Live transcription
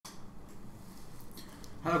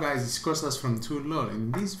Hello guys, it's Kostas from TAKROV.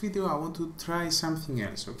 In this video I want to try something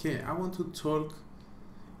else, okay? I want to talk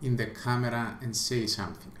in the camera and say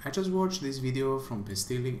something. I just watched this video from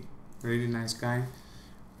Pestily, really nice guy.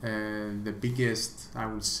 The biggest, I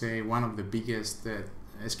would say, one of the biggest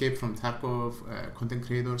escape from TARKOV content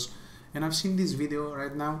creators. And I've seen this video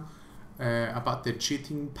right now about the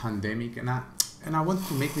cheating pandemic, and I want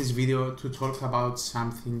to make this video to talk about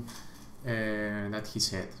something that he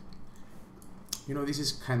said. You know, this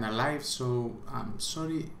is kind of live, so I'm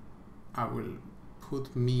sorry. I will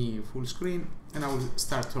put me full screen and I will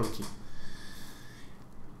start talking.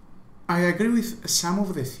 I agree with some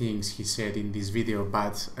of the things he said in this video,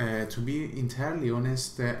 but to be entirely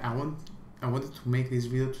honest, I wanted to make this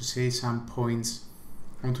video to say some points.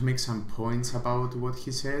 I want to make some points about what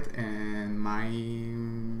he said and my,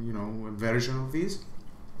 you know, version of this.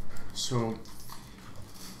 So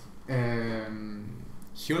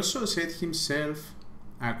he also said himself,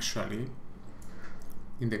 actually,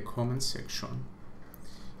 in the comment section,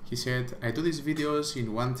 he said, I do these videos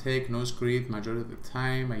in one take, no script, majority of the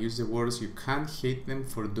time. I use the words, you can't hate them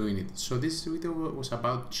for doing it. So this video was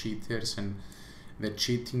about cheaters and the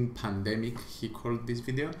cheating pandemic, he called this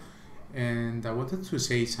video. And I wanted to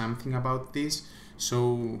say something about this.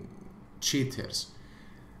 So, cheaters.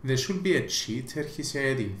 There should be a cheater, he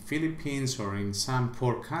said, in Philippines or in some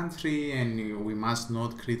poor country, and we must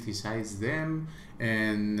not criticize them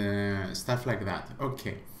and stuff like that.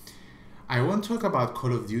 Okay, I won't talk about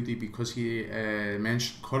Call of Duty because he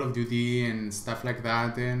mentioned Call of Duty and stuff like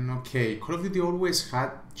that. And okay, Call of Duty always had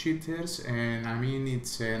cheaters, and I mean,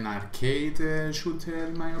 it's an arcade shooter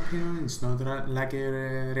in my opinion. It's not like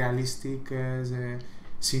a realistic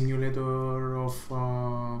simulator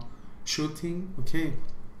of shooting. Okay.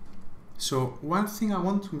 So one thing I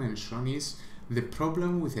want to mention is the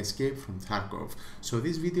problem with escape from TARKOV. So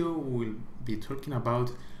this video will be talking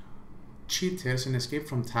about cheaters and escape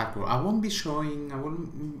from TARKOV. I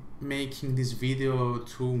won't making this video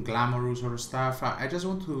too glamorous or stuff. I just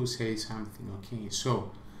want to say something, okay?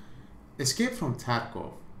 So escape from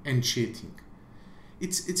TARKOV and cheating,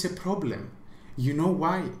 it's a problem. You know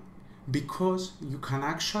why? Because you can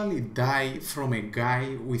actually die from a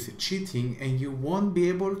guy with cheating and you won't be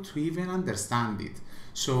able to even understand it.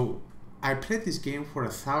 So I played this game for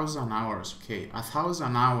 1,000 hours, okay?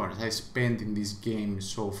 1,000 hours I spent in this game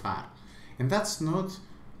so far. And that's not,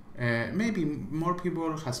 maybe more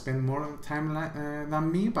people have spent more time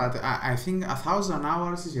than me, but I think 1,000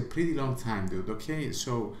 hours is a pretty long time, dude, okay?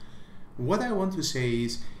 So what I want to say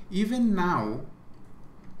is, even now,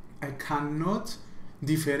 I cannot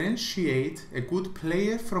differentiate a good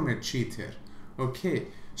player from a cheater. Okay,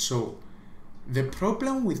 so the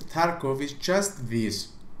problem with TARKOV is just this: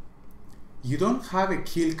 you don't have a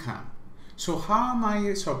kill cam. So how am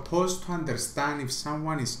I supposed to understand if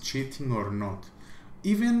someone is cheating or not?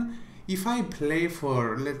 Even if I play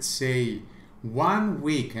for, let's say, 1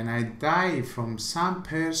 week and I die from some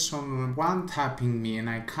person one-tapping me and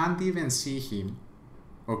I can't even see him,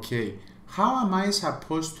 okay, how am I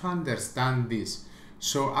supposed to understand this?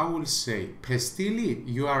 So I will say, Pestily,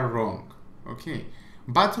 you are wrong, okay?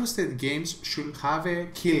 Battlestate games should have a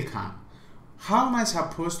kill cam. How am I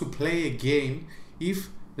supposed to play a game if,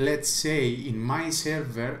 let's say, in my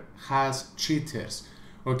server has cheaters?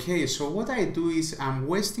 Okay, so what I do is I'm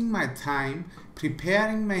wasting my time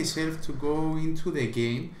preparing myself to go into the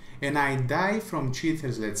game and I die from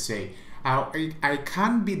cheaters, let's say. I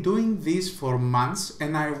can't be doing this for months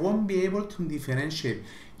and I won't be able to differentiate.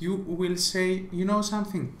 You will say, you know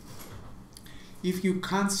something, if you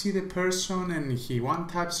can't see the person and he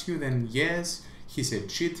one-taps you, then yes, he's a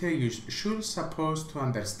cheater. You should supposed to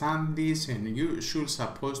understand this and you should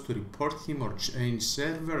supposed to report him or change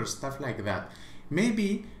server or stuff like that.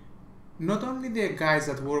 Maybe not only the guys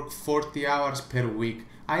that work 40 hours per week,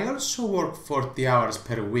 I also work 40 hours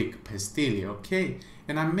per week, Pestily, okay?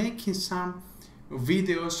 And I'm making some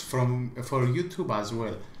videos for YouTube as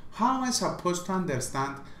well. How am I supposed to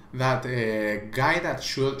understand that a guy that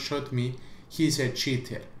shot me, he's a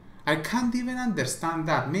cheater? I can't even understand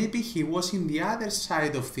that. Maybe he was in the other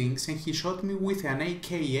side of things and he shot me with an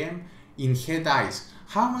AKM in head eyes.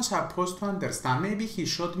 How am I supposed to understand? Maybe he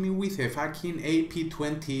shot me with a fucking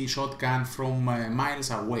AP-20 shotgun from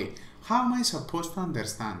miles away. How am I supposed to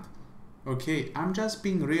understand? Okay, I'm just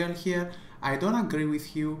being real here. I don't agree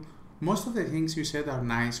with you. Most of the things you said are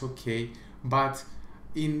nice, okay, but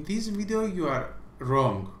in this video you are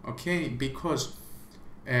wrong, okay, because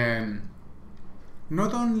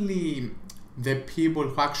not only the people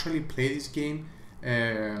who actually play this game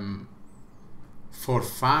for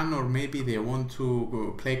fun, or maybe they want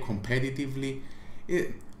to play competitively,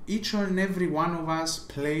 each and every one of us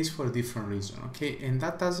plays for a different reason, okay? And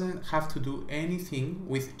that doesn't have to do anything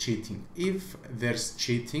with cheating. If there's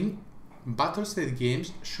cheating, battle-state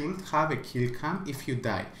games should have a kill cam if you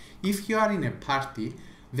die. If you are in a party,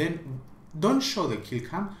 then don't show the kill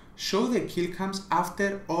cam, show the kill cams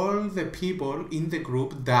after all the people in the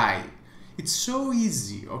group die. It's so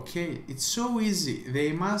easy, okay? It's so easy.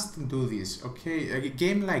 They must do this, okay? A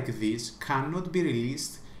game like this cannot be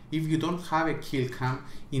released if you don't have a kill cam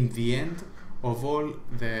in the end of all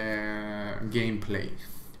the gameplay.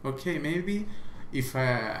 Okay, maybe if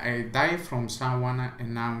I die from someone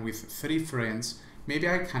and I'm with 3 friends, maybe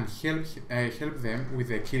I can help them with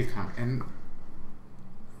the kill cam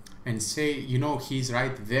and say, you know, he's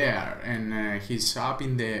right there and he's up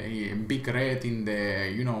in the big red in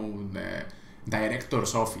the, you know, the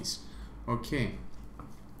director's office. Okay,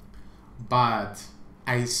 but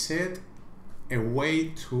I said a way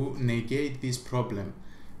to negate this problem.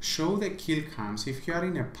 Show the kill cams. If you are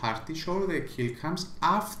in a party, show the kill cams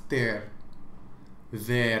after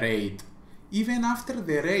the raid. Even after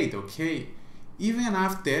the raid, okay? Even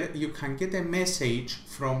after, you can get a message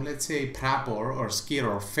from, let's say, Prapor or Skir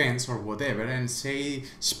or Fence or whatever, and say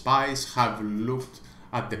spies have looked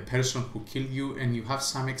at the person who killed you, and you have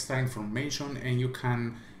some extra information, and you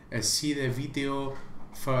can see the video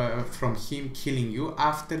from him killing you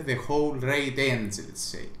after the whole raid ends, let's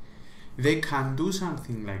say. They can do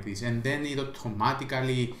something like this, and then it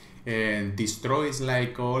automatically destroys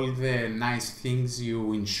like all the nice things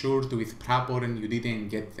you insured with Prapor and you didn't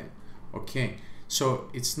get them. Okay, so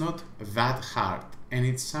it's not that hard, and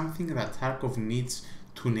it's something that TARKOV needs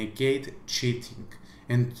to negate cheating,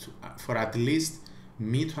 and for at least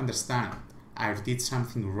me to understand I did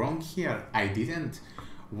something wrong here, I didn't,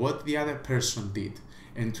 what the other person did,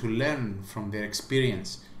 and to learn from their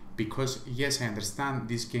experience. Because yes, I understand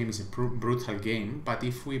this game is a brutal game, but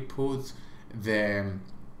if we put the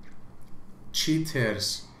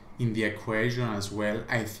cheaters in the equation as well,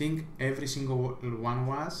 I think every single one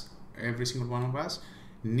of us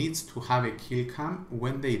needs to have a kill cam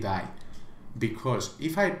when they die. Because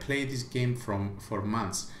if I play this game for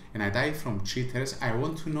months and I die from cheaters, I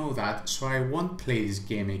want to know that, so I won't play this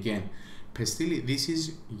game again. Pestily, this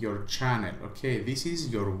is your channel, okay? This is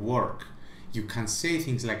your work. You can say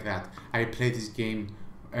things like that. I play this game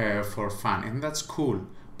for fun, and that's cool.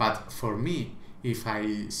 But for me, if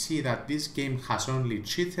I see that this game has only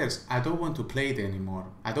cheaters, I don't want to play it anymore.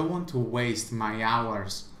 I don't want to waste my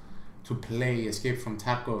hours to play Escape from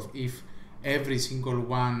Tarkov if every single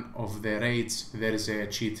one of the raids there's a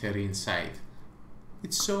cheater inside.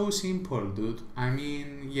 It's so simple, dude. I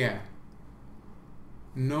mean, yeah.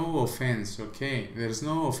 No offense, okay? There's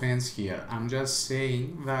no offense here. I'm just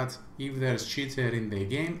saying that if there's cheater in the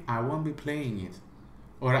game, I won't be playing it.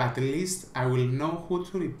 Or at least I will know who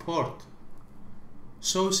to report.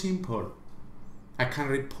 So simple. I can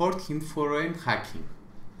report him for aim hacking.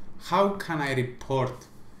 How can I report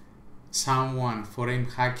someone for aim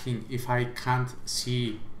hacking if I can't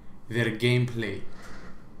see their gameplay?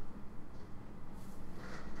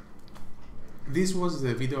 This was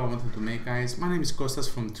the video I wanted to make, guys. My name is Kostas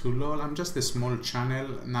from Tulol. I'm just a small channel,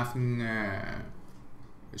 nothing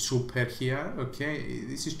super here, okay?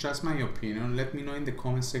 This is just my opinion. Let me know in the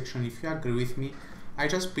comment section if you agree with me. I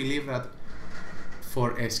just believe that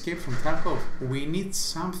for Escape from Tarkov, we need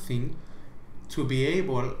something to be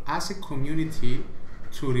able, as a community,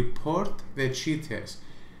 to report the cheaters.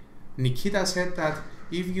 Nikita said that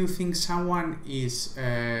if you think someone is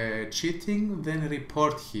cheating, then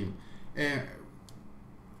report him.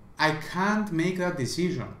 I can't make that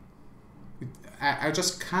decision. I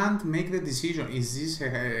just can't make the decision. Is this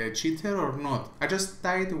a cheater or not? I just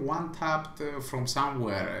died one tapped from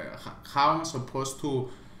somewhere. How am I supposed to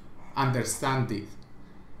understand it?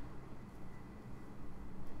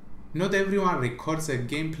 Not everyone records a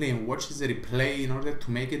gameplay and watches the replay in order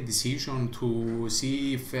to make a decision to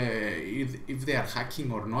see if they are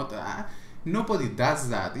hacking or not. Nobody does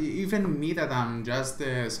that. Even me, that I'm just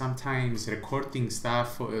sometimes recording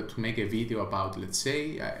stuff to make a video about, let's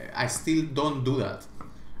say, I still don't do that.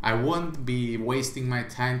 I won't be wasting my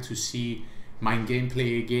time to see my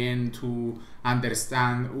gameplay again, to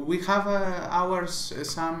understand. We have hours,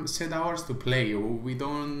 some set hours to play. We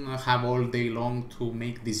don't have all day long to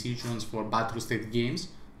make decisions for battle-state games.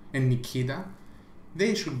 And Nikita,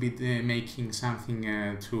 they should be making something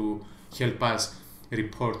to help us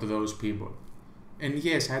report those people. And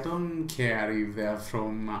yes, I don't care if they're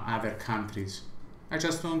from other countries. I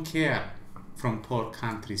just don't care from poor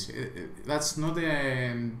countries. That's not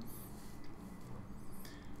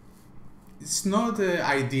it's not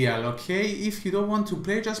ideal, okay? If you don't want to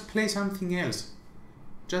play, just play something else.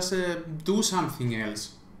 Just do something else.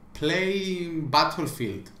 Play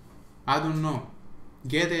Battlefield. I don't know.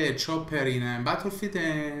 Get a chopper in a Battlefield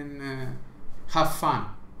and have fun.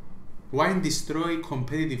 Why destroy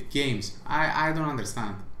competitive games? I don't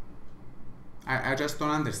understand. I just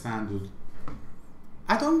don't understand, dude.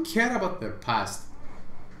 I don't care about the past.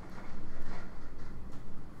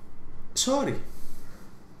 Sorry.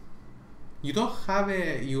 You don't have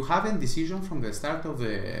you have a decision from the start of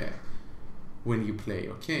the when you play,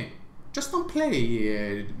 okay? Just don't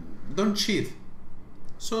play, don't cheat.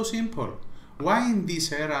 So simple. Why in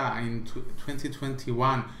this era, in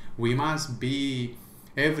 2021, we must be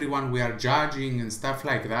everyone we are judging and stuff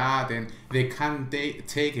like that, and they can't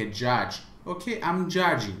take a judge. Okay, I'm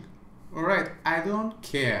judging. Alright, I don't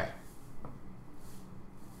care.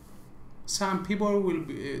 Some people will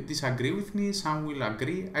disagree with me, some will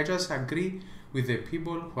agree. I just agree with the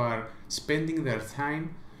people who are spending their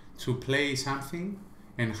time to play something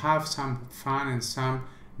and have some fun and some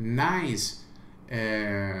nice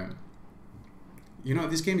you know,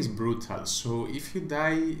 this game is brutal, so if you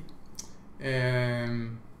die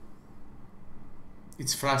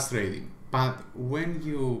it's frustrating, but when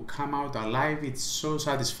you come out alive it's so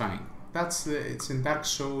satisfying. It's in Dark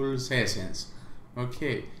Souls essence.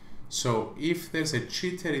 Okay, so if there's a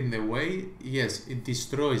cheater in the way, yes, it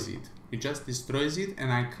destroys it. It just destroys it,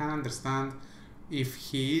 and I can't understand if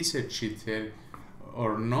he is a cheater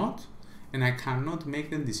or not, and I cannot make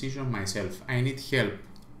the decision myself. I need help.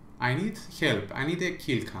 I need help. I need a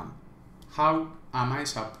kill cam. How am I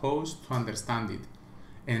supposed to understand it?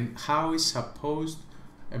 And how is supposed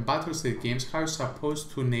Battlestate games, how is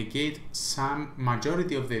supposed to negate some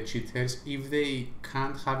majority of the cheaters if they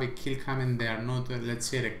can't have a kill cam and they are not, let's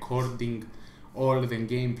say, recording all the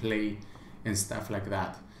gameplay and stuff like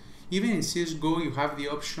that. Even in CSGO, you have the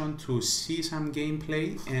option to see some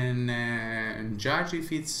gameplay and judge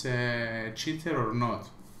if it's a cheater or not.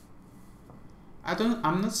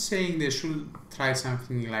 I'm not saying they should try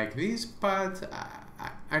something like this, but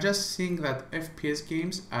I just think that FPS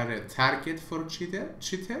games are a target for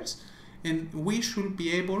cheaters, and we should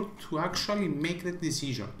be able to actually make the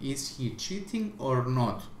decision, is he cheating or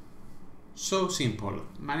not? So simple.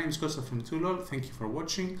 My name is Costa from Tulol. Thank you for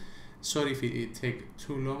watching. Sorry if it takes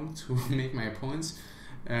too long to make my points.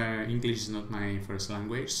 English is not my first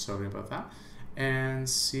language, sorry about that. And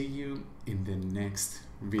see you in the next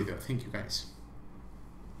video. Thank you guys.